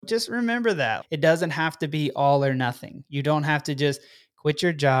Just remember that. It doesn't have to be all or nothing. You don't have to just quit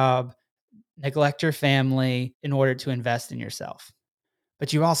your job, neglect your family in order to invest in yourself.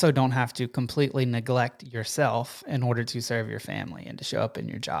 But you also don't have to completely neglect yourself in order to serve your family and to show up in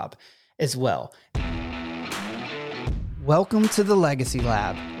your job as well. Welcome to the Legacy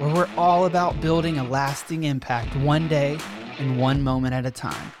Lab, where we're all about building a lasting impact one day and one moment at a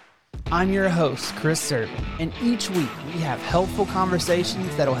time. I'm your host, Chris Servin, and each week we have helpful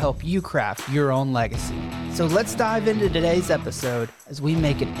conversations that'll help you craft your own legacy. So let's dive into today's episode as we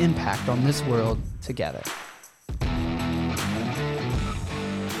make an impact on this world together.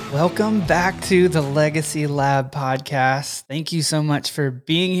 Welcome back to the Legacy Lab podcast. Thank you so much for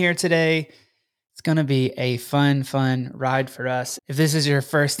being here today. It's going to be a fun ride for us. If this is your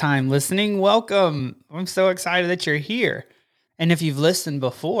first time listening, welcome. I'm so excited that you're here. And if you've listened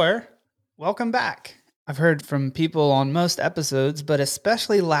before, welcome back. I've heard from people on most episodes, but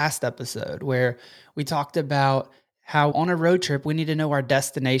especially last episode where we talked about how on a road trip, we need to know our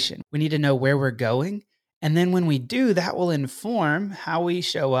destination. We need to know where we're going. And then when we do, that will inform how we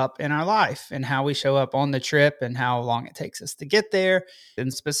show up in our life and how we show up on the trip and how long it takes us to get there.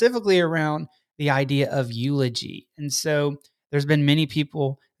 And specifically around the idea of eulogy. And so there's been many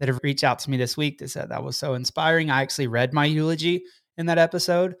people that have reached out to me this week that said that was so inspiring. I actually read my eulogy in that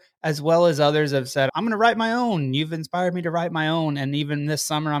episode, as well as others have said, I'm going to write my own. You've inspired me to write my own. And even this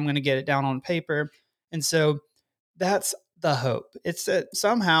summer, I'm going to get it down on paper. And so that's the hope. It's that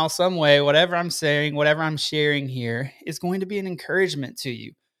somehow, some way, whatever I'm saying, whatever I'm sharing here is going to be an encouragement to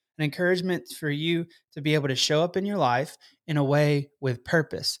you, an encouragement for you to be able to show up in your life in a way with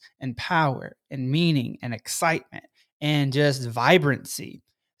purpose and power and meaning and excitement and just vibrancy.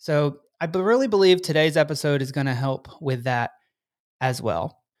 So I really believe today's episode is going to help with that as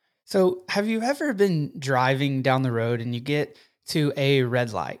well. So have you ever been driving down the road and you get to a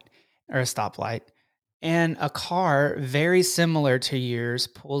red light or a stoplight and a car very similar to yours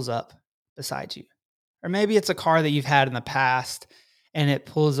pulls up beside you? Or maybe it's a car that you've had in the past and it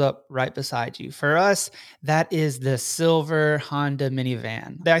pulls up right beside you. For us, that is the silver Honda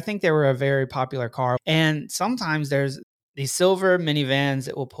minivan. I think they were a very popular car. And sometimes there's these silver minivans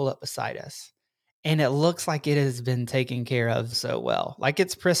that will pull up beside us. And it looks like it has been taken care of so well, like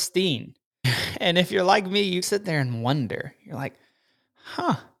it's pristine. And if you're like me, you sit there and wonder, you're like,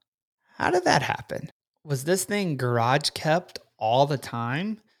 huh, how did that happen? Was this thing garage kept all the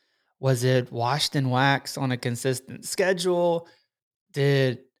time? Was it washed and waxed on a consistent schedule?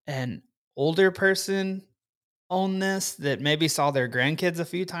 Did an older person own this that maybe saw their grandkids a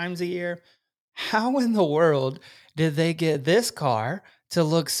few times a year? How in the world did they get this car to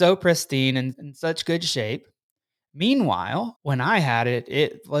look so pristine and in such good shape? Meanwhile, when I had it,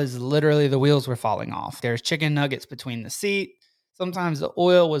 it was literally the wheels were falling off. There's chicken nuggets between the seat. Sometimes the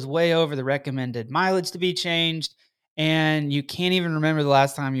oil was way over the recommended mileage to be changed. And you can't even remember the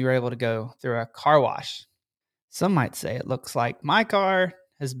last time you were able to go through a car wash. Some might say it looks like my car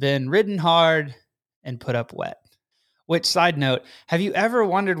has been ridden hard and put up wet. Which, side note, have you ever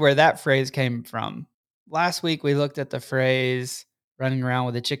wondered where that phrase came from? Last week, we looked at the phrase running around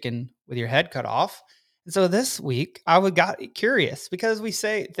with a chicken with your head cut off. And so this week, got curious because we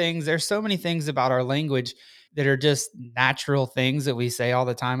say things, there's so many things about our language that are just natural things that we say all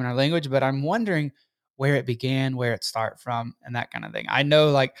the time in our language, but I'm wondering where it began, where it started from, and that kind of thing. I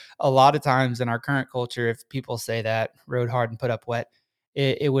know like a lot of times in our current culture, if people say that, rode hard and put up wet,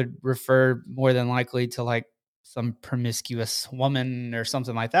 it would refer more than likely to like some promiscuous woman or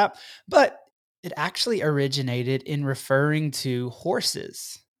something like that. But it actually originated in referring to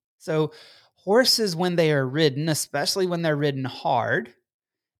horses. So horses, when they are ridden, especially when they're ridden hard,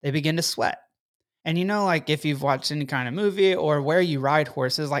 they begin to sweat. And you know, like if you've watched any kind of movie or where you ride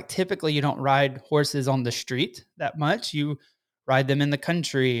horses, like typically you don't ride horses on the street that much. You ride them in the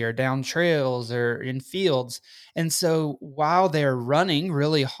country or down trails or in fields. And so while they're running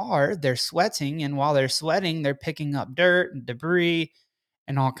really hard, they're sweating. And while they're sweating, they're picking up dirt and debris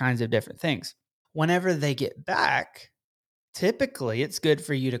and all kinds of different things. Whenever they get back, typically it's good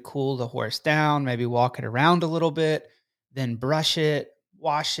for you to cool the horse down, maybe walk it around a little bit, then brush it,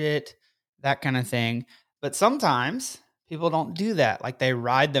 wash it, that kind of thing. But sometimes people don't do that. Like they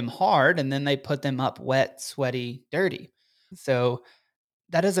ride them hard and then they put them up wet, sweaty, dirty. So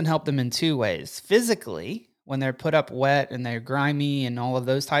that doesn't help them in two ways. Physically, when they're put up wet and they're grimy and all of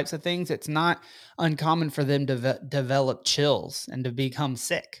those types of things, it's not uncommon for them to develop chills and to become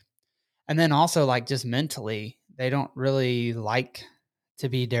sick. And then also like just mentally, they don't really like to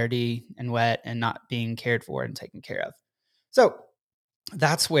be dirty and wet and not being cared for and taken care of. So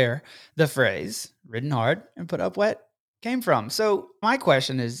that's where the phrase ridden hard and put up wet came from. So, my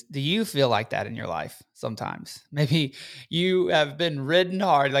question is, do you feel like that in your life sometimes? Maybe you have been ridden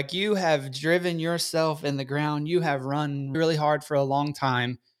hard, like you have driven yourself in the ground, you have run really hard for a long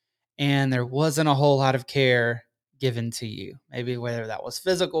time, and there wasn't a whole lot of care given to you. Maybe whether that was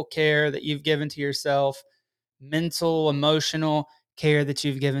physical care that you've given to yourself, mental, emotional care that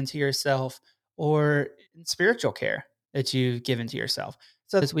you've given to yourself, or spiritual care that you've given to yourself.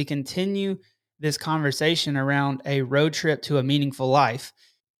 So, as we continue this conversation around a road trip to a meaningful life,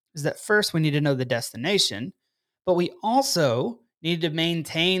 is that first we need to know the destination, but we also need to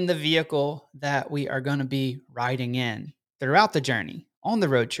maintain the vehicle that we are going to be riding in throughout the journey on the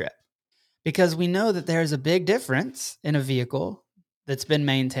road trip, because we know that there's a big difference in a vehicle that's been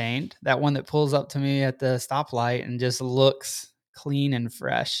maintained, that one that pulls up to me at the stoplight and just looks clean and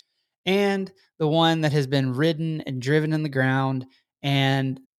fresh, and the one that has been ridden and driven in the ground,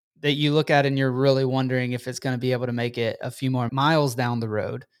 and that you look at and you're really wondering if it's going to be able to make it a few more miles down the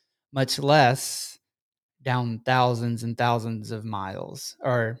road, much less down thousands and thousands of miles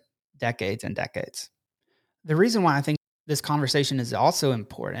or decades and decades. The reason why I think this conversation is also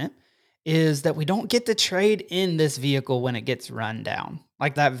important is that we don't get to trade in this vehicle when it gets run down.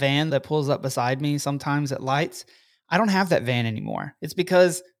 Like that van that pulls up beside me sometimes at lights, I don't have that van anymore. It's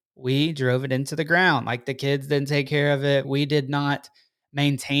because we drove it into the ground. Like the kids didn't take care of it. We did not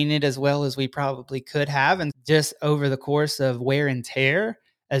maintain it as well as we probably could have. And just over the course of wear and tear,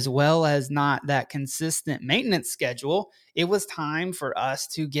 as well as not that consistent maintenance schedule, it was time for us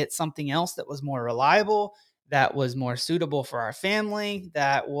to get something else that was more reliable, that was more suitable for our family,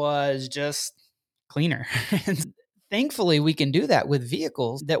 that was just cleaner. And thankfully, we can do that with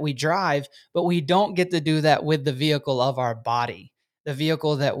vehicles that we drive, but we don't get to do that with the vehicle of our body, the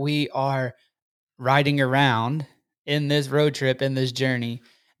vehicle that we are riding around in this road trip, in this journey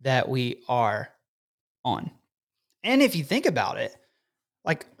that we are on. And if you think about it,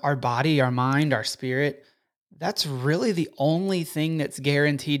 like our body, our mind, our spirit, that's really the only thing that's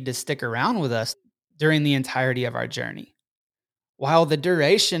guaranteed to stick around with us during the entirety of our journey. While the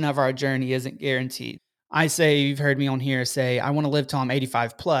duration of our journey isn't guaranteed. I say, you've heard me on here say, I want to live till I'm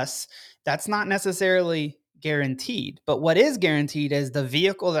 85 plus. That's not necessarily guaranteed. But what is guaranteed is the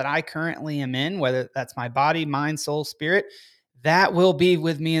vehicle that I currently am in, whether that's my body, mind, soul, spirit, that will be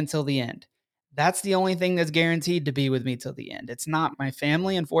with me until the end. That's the only thing that's guaranteed to be with me till the end. It's not my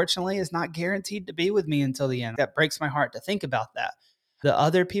family, unfortunately, is not guaranteed to be with me until the end. That breaks my heart to think about that. The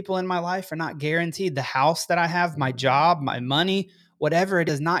other people in my life are not guaranteed. The house that I have, my job, my money, whatever it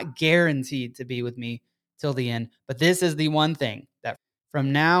is, not guaranteed to be with me till the end. But this is the one thing that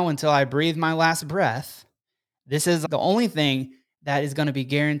from now until I breathe my last breath, this is the only thing that is going to be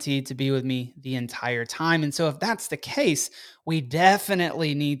guaranteed to be with me the entire time. And so, if that's the case, we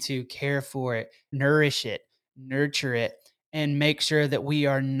definitely need to care for it, nourish it, nurture it, and make sure that we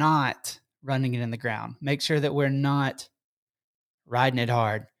are not running it in the ground. Make sure that we're not riding it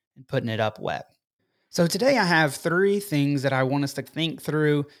hard and putting it up wet. So, today I have three things that I want us to think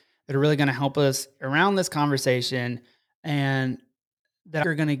through that are really going to help us around this conversation, and that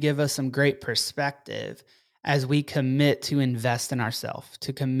are going to give us some great perspective as we commit to invest in ourselves,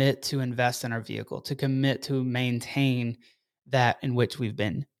 to commit to invest in our vehicle, to commit to maintain that in which we've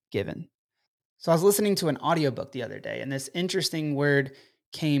been given. So I was listening to an audiobook the other day, and this interesting word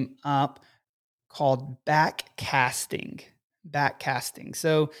came up called backcasting. Backcasting.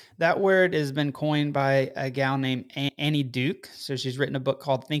 So that word has been coined by a gal named Annie Duke. So she's written a book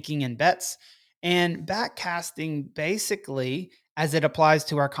called Thinking in Bets. And backcasting, basically, as it applies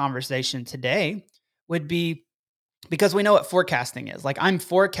to our conversation today, would be, because we know what forecasting is. Like, I'm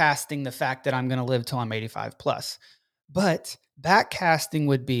forecasting the fact that I'm going to live till I'm 85 plus. But backcasting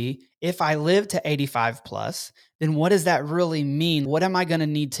would be, if I live to 85 plus, then what does that really mean? What am I going to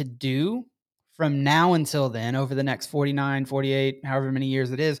need to do from now until then, over the next 49, 48, however many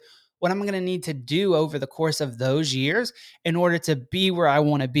years it is? What am I going to need to do over the course of those years in order to be where I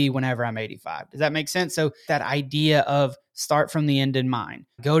want to be whenever I'm 85? Does that make sense? So that idea of start from the end in mind,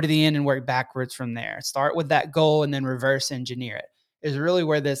 go to the end and work backwards from there. Start with that goal and then reverse engineer it is really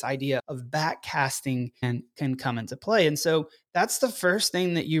where this idea of backcasting can come into play. And so that's the first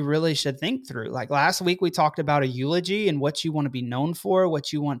thing that you really should think through. Like last week, we talked about a eulogy and what you want to be known for,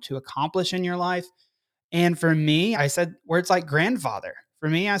 what you want to accomplish in your life. And for me, I said words like grandfather. For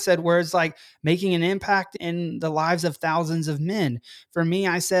me, I said words like making an impact in the lives of thousands of men. For me,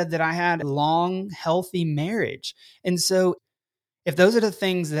 I said that I had a long, healthy marriage. And so if those are the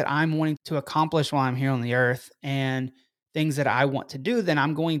things that I'm wanting to accomplish while I'm here on the earth and things that I want to do, then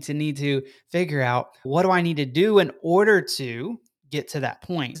I'm going to need to figure out, what do I need to do in order to get to that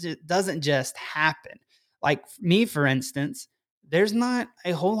point? It doesn't just happen. Like me, for instance, there's not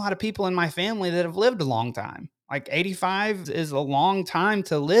a whole lot of people in my family that have lived a long time. Like 85 is a long time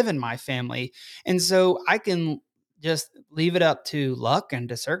to live in my family. And so I can just leave it up to luck and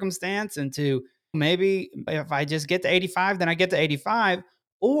to circumstance and to maybe if I just get to 85, then I get to 85.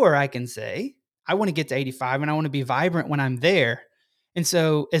 Or I can say, I want to get to 85 and I want to be vibrant when I'm there. And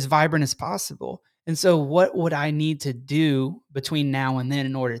so as vibrant as possible. And so what would I need to do between now and then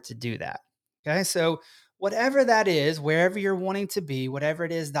in order to do that? Okay. So whatever that is, wherever you're wanting to be, whatever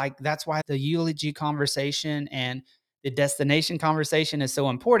it is, like that's why the eulogy conversation and the destination conversation is so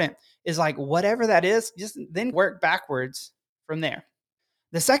important, is like whatever that is, just then work backwards from there.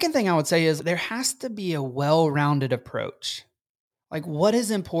 The second thing I would say is there has to be a well-rounded approach. Like what is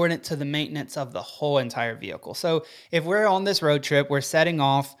important to the maintenance of the whole entire vehicle. So if we're on this road trip, we're setting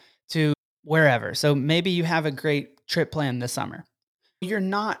off to wherever. So maybe you have a great trip planned this summer. You're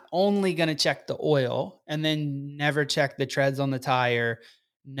not only going to check the oil and then never check the treads on the tire,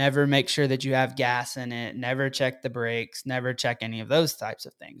 never make sure that you have gas in it, never check the brakes, never check any of those types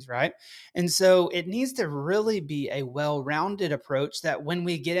of things, right? And so it needs to really be a well-rounded approach that when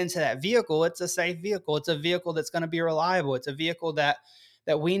we get into that vehicle, it's a safe vehicle. It's a vehicle that's going to be reliable. It's a vehicle that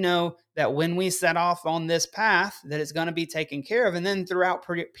we know that when we set off on this path that it's going to be taken care of. And then throughout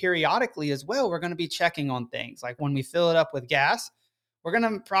periodically as well, we're going to be checking on things. Like when we fill it up with gas, we're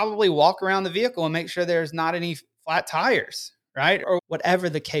going to probably walk around the vehicle and make sure there's not any flat tires, right? Or whatever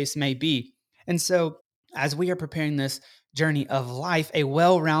the case may be. And so, as we are preparing this journey of life, a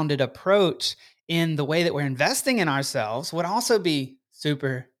well rounded approach in the way that we're investing in ourselves would also be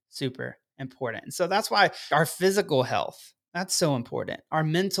super, super important. And so, that's why our physical health, that's so important. Our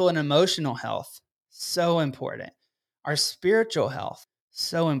mental and emotional health, so important. Our spiritual health,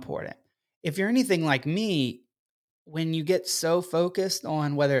 so important. If you're anything like me, when you get so focused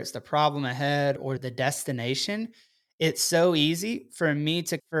on whether it's the problem ahead or the destination, it's so easy for me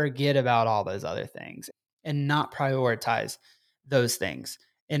to forget about all those other things and not prioritize those things.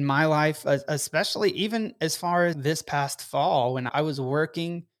 In my life, especially even as far as this past fall, when I was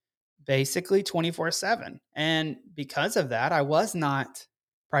working basically 24/7. And because of that, I was not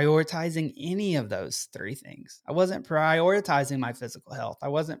prioritizing any of those three things. I wasn't prioritizing my physical health. I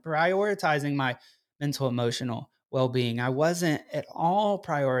wasn't prioritizing my mental, emotional well being. I wasn't at all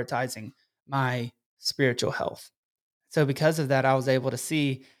prioritizing my spiritual health. So, because of that, I was able to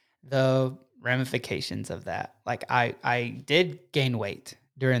see the ramifications of that. Like, I did gain weight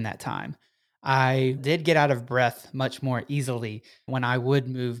during that time. I did get out of breath much more easily when I would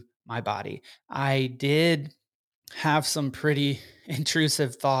move my body. I did have some pretty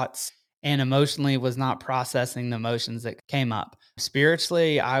intrusive thoughts and emotionally was not processing the emotions that came up.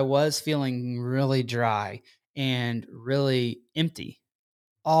 Spiritually, I was feeling really dry and really empty,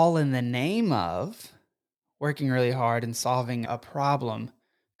 all in the name of working really hard and solving a problem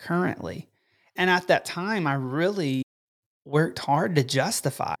currently. And at that time, I really worked hard to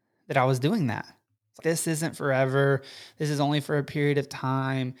justify that I was doing that. This isn't forever. This is only for a period of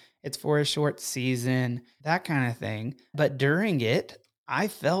time. It's for a short season, that kind of thing. But during it, I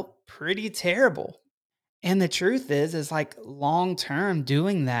felt pretty terrible. And the truth is like long term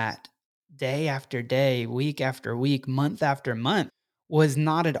doing that day after day, week after week, month after month was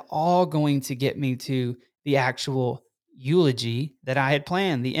not at all going to get me to the actual eulogy that I had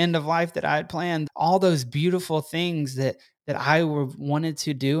planned, the end of life that I had planned, all those beautiful things that I wanted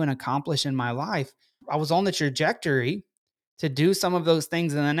to do and accomplish in my life. I was on the trajectory to do some of those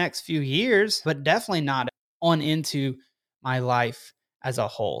things in the next few years, but definitely not on into my life as a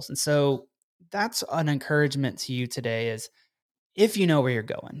whole. And so that's an encouragement to you today is if you know where you're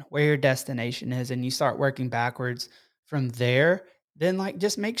going, where your destination is, and you start working backwards from there, then like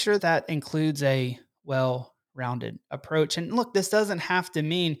just make sure that includes a well-rounded approach. And look, this doesn't have to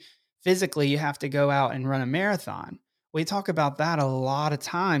mean physically you have to go out and run a marathon. We talk about that a lot of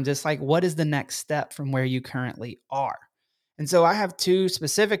times. It's like, what is the next step from where you currently are? And so I have two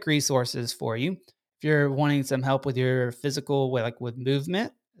specific resources for you. If you're wanting some help with your physical, like with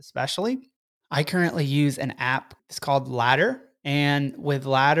movement, especially, I currently use an app. It's called Ladder. And with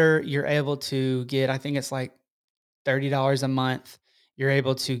Ladder, you're able to get, I think it's like $30 a month. You're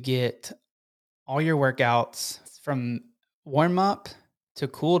able to get all your workouts from warm up to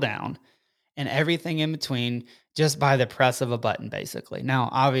cool down and everything in between just by the press of a button, basically. Now,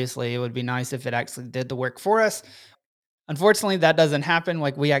 obviously, it would be nice if it actually did the work for us. Unfortunately, that doesn't happen.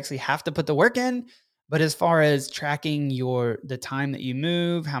 Like we actually have to put the work in. But as far as tracking the time that you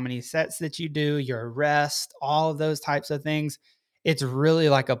move, how many sets that you do, your rest, all of those types of things, it's really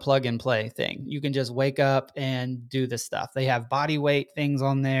like a plug and play thing. You can just wake up and do this stuff. They have body weight things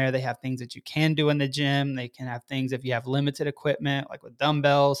on there. They have things that you can do in the gym. They can have things if you have limited equipment, like with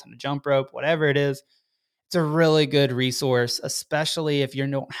dumbbells and a jump rope, whatever it is. It's a really good resource, especially if you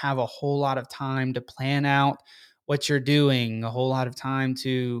don't have a whole lot of time to plan out what you're doing, a whole lot of time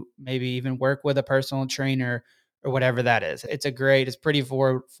to maybe even work with a personal trainer or whatever that is. It's pretty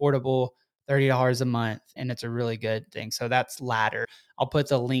affordable, $30 a month, and it's a really good thing. So that's Ladder. I'll put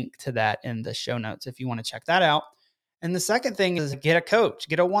the link to that in the show notes if you want to check that out. And the second thing is get a coach,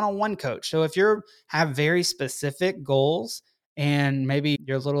 get a one-on-one coach. So if you have very specific goals and maybe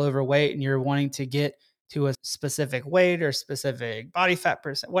you're a little overweight and you're wanting to get to a specific weight or specific body fat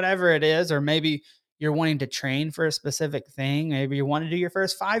percent, whatever it is, or maybe you're wanting to train for a specific thing. Maybe you want to do your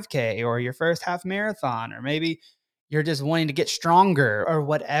first 5K or your first half marathon, or maybe you're just wanting to get stronger or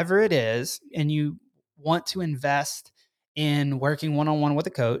whatever it is, and you want to invest in working one on one with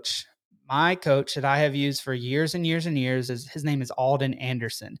a coach. My coach that I have used for years and years and years is his name is Alden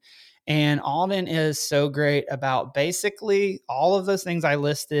Anderson. And Alden is so great about basically all of those things I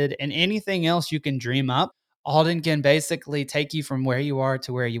listed and anything else you can dream up. Alden can basically take you from where you are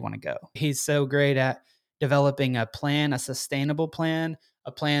to where you want to go. He's so great at developing a plan, a sustainable plan,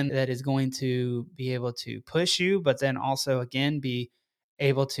 a plan that is going to be able to push you, but then also, again, be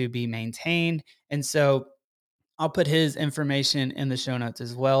able to be maintained. And so I'll put his information in the show notes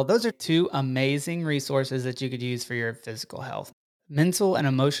as well. Those are two amazing resources that you could use for your physical health, mental and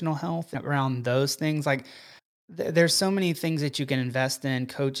emotional health around those things. Like there's so many things that you can invest in,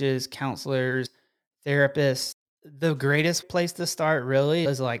 coaches, counselors, therapists. The greatest place to start really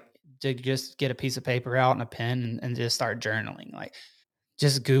is like to just get a piece of paper out and a pen and just start journaling. Like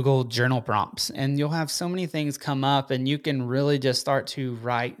just Google journal prompts and you'll have so many things come up and you can really just start to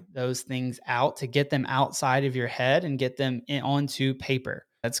write those things out to get them outside of your head and get them onto paper.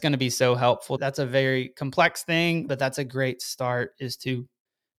 That's going to be so helpful. That's a very complex thing, but that's a great start is to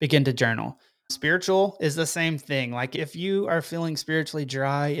begin to journal. Spiritual is the same thing. Like if you are feeling spiritually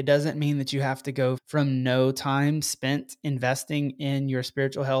dry, it doesn't mean that you have to go from no time spent investing in your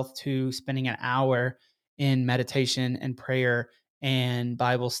spiritual health to spending an hour in meditation and prayer and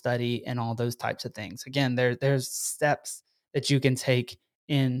Bible study and all those types of things. Again, there's steps that you can take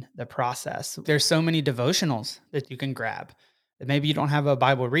in the process. There's so many devotionals that you can grab. Maybe you don't have a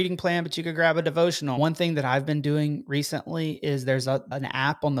Bible reading plan, but you could grab a devotional. One thing that I've been doing recently is there's an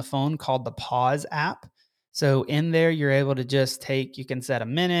app on the phone called the Pause app. So in there, you're able to just you can set a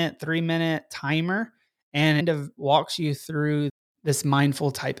minute, 3-minute timer, and it kind of walks you through this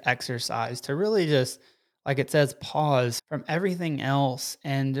mindful type exercise to really just, like it says, pause from everything else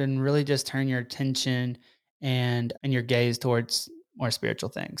and then really just turn your attention and your gaze towards more spiritual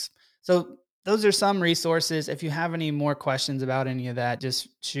things. So those are some resources. If you have any more questions about any of that, just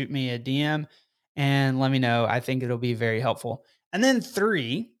shoot me a DM and let me know. I think it'll be very helpful. And then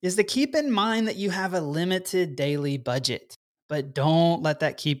 3 is to keep in mind that you have a limited daily budget, but don't let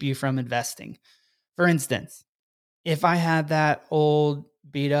that keep you from investing. For instance, if I had that old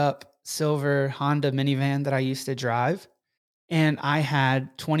beat up silver Honda minivan that I used to drive and I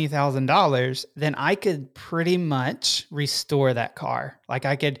had $20,000, then I could pretty much restore that car. Like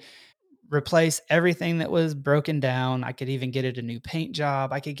I could replace everything that was broken down. I could even get it a new paint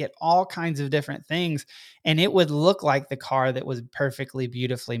job. I could get all kinds of different things, and it would look like the car that was perfectly,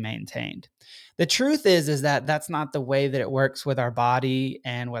 beautifully maintained. The truth is that that's not the way that it works with our body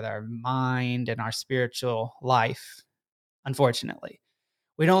and with our mind and our spiritual life, unfortunately.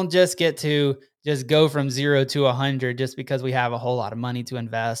 We don't just get to just go from 0 to 100 just because we have a whole lot of money to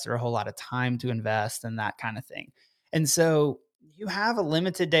invest or a whole lot of time to invest and that kind of thing. And so you have a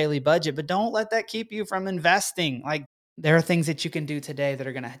limited daily budget, but don't let that keep you from investing. Like there are things that you can do today that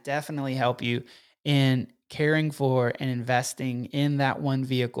are going to definitely help you in caring for and investing in that one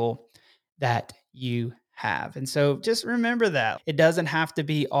vehicle that you have. And so just remember that it doesn't have to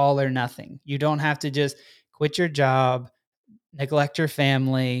be all or nothing. You don't have to just quit your job, neglect your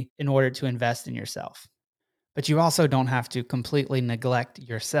family in order to invest in yourself. But you also don't have to completely neglect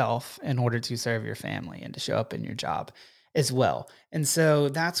yourself in order to serve your family and to show up in your job as well. And so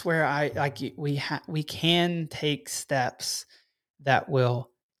that's where we can take steps that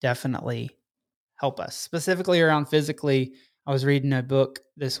will definitely help us. Specifically around physically, I was reading a book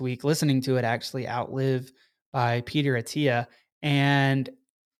this week, listening to it actually, Outlive by Peter Attia, and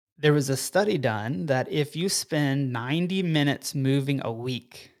there was a study done that if you spend 90 minutes moving a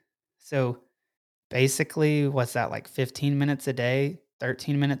week, so basically, what's that, like 15 minutes a day,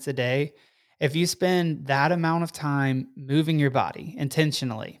 13 minutes a day? If you spend that amount of time moving your body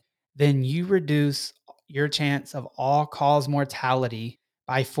intentionally, then you reduce your chance of all cause mortality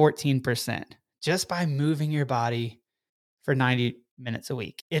by 14% just by moving your body for 90 minutes a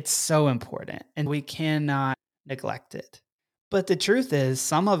week. It's so important and we cannot neglect it. But the truth is,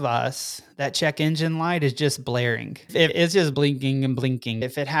 some of us, that check engine light is just blaring. If it's just blinking and blinking.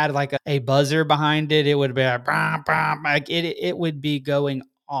 If it had like a buzzer behind it, it would be like, bah, bah, like it would be going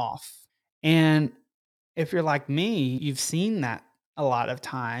off. And if you're like me, you've seen that a lot of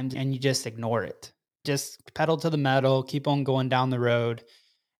times and you just ignore it. Just pedal to the metal, keep on going down the road.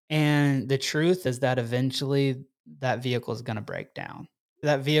 And the truth is that eventually that vehicle is going to break down.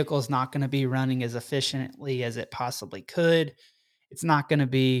 That vehicle is not going to be running as efficiently as it possibly could. It's not going to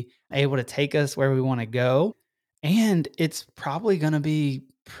be able to take us where we want to go. And it's probably going to be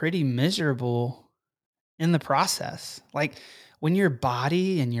pretty miserable in the process. Like when your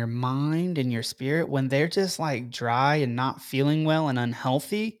body and your mind and your spirit, when they're just like dry and not feeling well and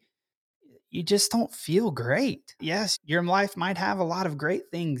unhealthy, you just don't feel great. Yes, your life might have a lot of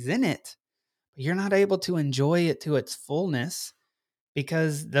great things in it, but you're not able to enjoy it to its fullness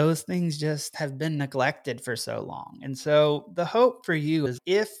because those things just have been neglected for so long. And so the hope for you is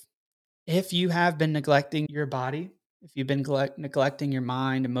if you have been neglecting your body, if you've been neglecting your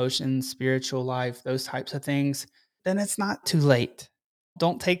mind, emotions, spiritual life, those types of things, then it's not too late.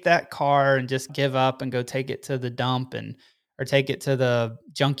 Don't take that car and just give up and go take it to the dump and or take it to the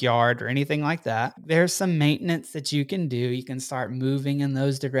junkyard or anything like that. There's some maintenance that you can do. You can start moving in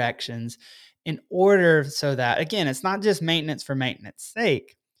those directions in order so that, again, it's not just maintenance for maintenance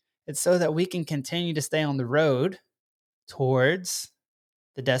sake. It's so that we can continue to stay on the road towards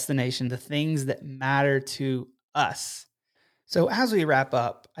the destination, the things that matter to us. So, as we wrap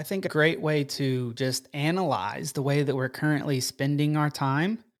up, I think a great way to just analyze the way that we're currently spending our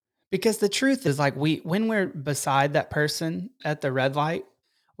time, because the truth is, like, when we're beside that person at the red light,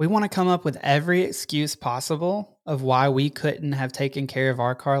 we want to come up with every excuse possible of why we couldn't have taken care of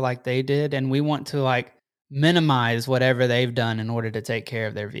our car like they did. And we want to like minimize whatever they've done in order to take care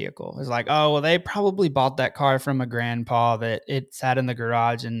of their vehicle. It's like, oh, well, they probably bought that car from a grandpa that it sat in the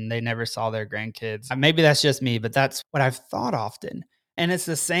garage and they never saw their grandkids. Maybe that's just me, but that's what I've thought often. And it's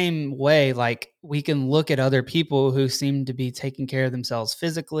the same way, like we can look at other people who seem to be taking care of themselves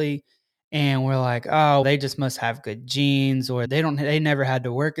physically and we're like, oh, they just must have good genes or they never had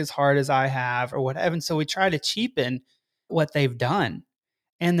to work as hard as I have or whatever. And so we try to cheapen what they've done.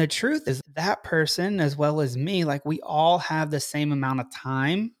 And the truth is that person, as well as me, like we all have the same amount of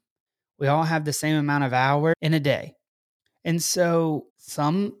time. We all have the same amount of hours in a day. And so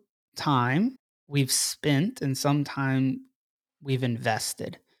some time we've spent and some time we've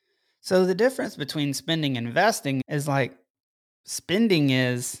invested. So the difference between spending and investing is like spending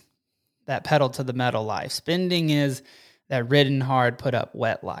is that pedal to the metal life. Spending is that ridden hard, put up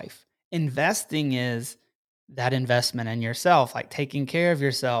wet life. Investing is that investment in yourself, like taking care of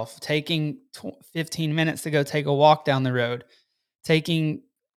yourself, taking 15 minutes to go take a walk down the road, taking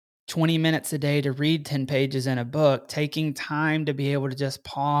 20 minutes a day to read 10 pages in a book, taking time to be able to just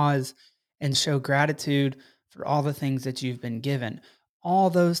pause and show gratitude for all the things that you've been given. All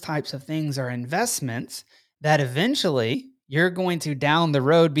those types of things are investments that eventually you're going to down the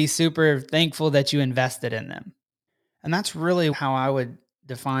road be super thankful that you invested in them. And that's really how I would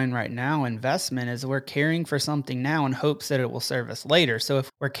define right now investment is we're caring for something now in hopes that it will serve us later. So if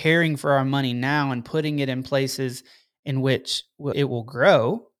we're caring for our money now and putting it in places in which it will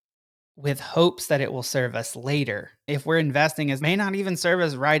grow with hopes that it will serve us later. If we're investing, it may not even serve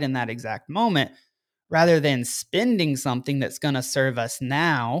us right in that exact moment, rather than spending something that's going to serve us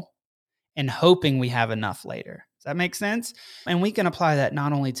now and hoping we have enough later. Does that make sense? And we can apply that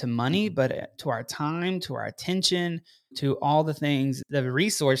not only to money, but to our time, to our attention, to all the things, the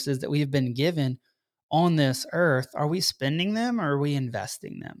resources that we've been given on this earth. Are we spending them or are we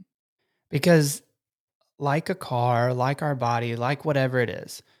investing them? Because like a car, like our body, like whatever it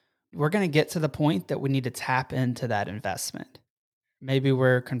is, we're going to get to the point that we need to tap into that investment. Maybe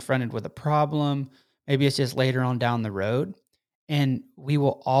we're confronted with a problem. Maybe it's just later on down the road. And we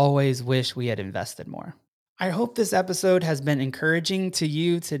will always wish we had invested more. I hope this episode has been encouraging to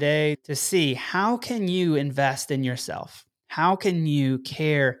you today to see how can you invest in yourself? How can you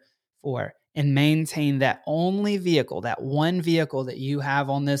care for and maintain that only vehicle, that one vehicle that you have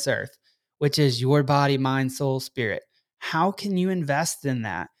on this earth, which is your body, mind, soul, spirit? How can you invest in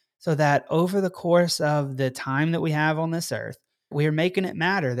that so that over the course of the time that we have on this earth, we're making it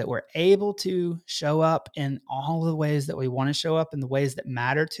matter, that we're able to show up in all the ways that we want to show up in the ways that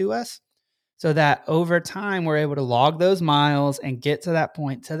matter to us, so that over time we're able to log those miles and get to that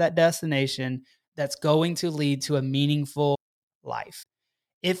point, to that destination that's going to lead to a meaningful life.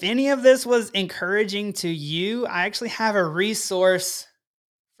 If any of this was encouraging to you, I actually have a resource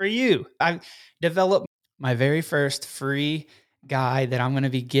for you. I've developed my very first free guide that I'm going to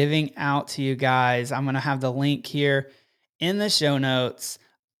be giving out to you guys. I'm going to have the link here in the show notes,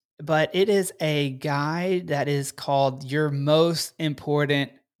 but it is a guide that is called Your Most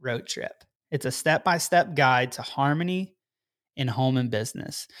Important Road Trip. It's a step by step guide to harmony in home and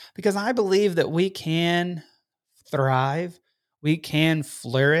business because I believe that we can thrive, we can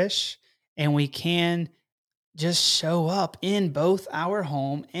flourish, and we can just show up in both our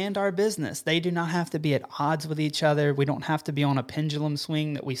home and our business. They do not have to be at odds with each other. We don't have to be on a pendulum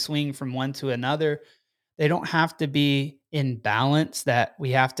swing that we swing from one to another. They don't have to be in balance that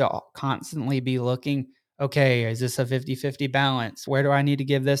we have to constantly be looking, okay, is this a 50-50 balance? Where do I need to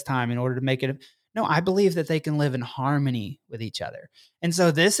give this time in order to make it? No, I believe that they can live in harmony with each other. And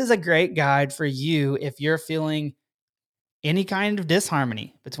so this is a great guide for you if you're feeling any kind of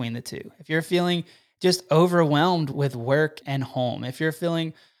disharmony between the two. If you're feeling just overwhelmed with work and home, if you're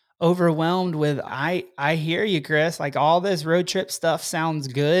feeling overwhelmed with I hear you, Chris, like all this road trip stuff sounds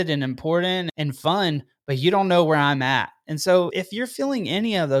good and important and fun, but you don't know where I'm at. And so if you're feeling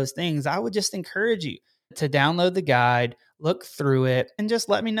any of those things, I would just encourage you to download the guide, look through it, and just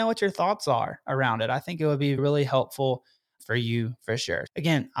let me know what your thoughts are around it. I think it would be really helpful for you for sure.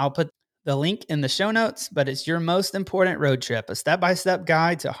 Again, I'll put the link in the show notes, but it's Your Most Important Road Trip, a step-by-step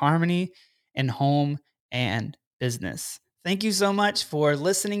guide to harmony in home and business. Thank you so much for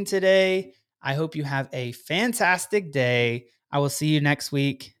listening today. I hope you have a fantastic day. I will see you next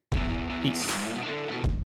week. Peace.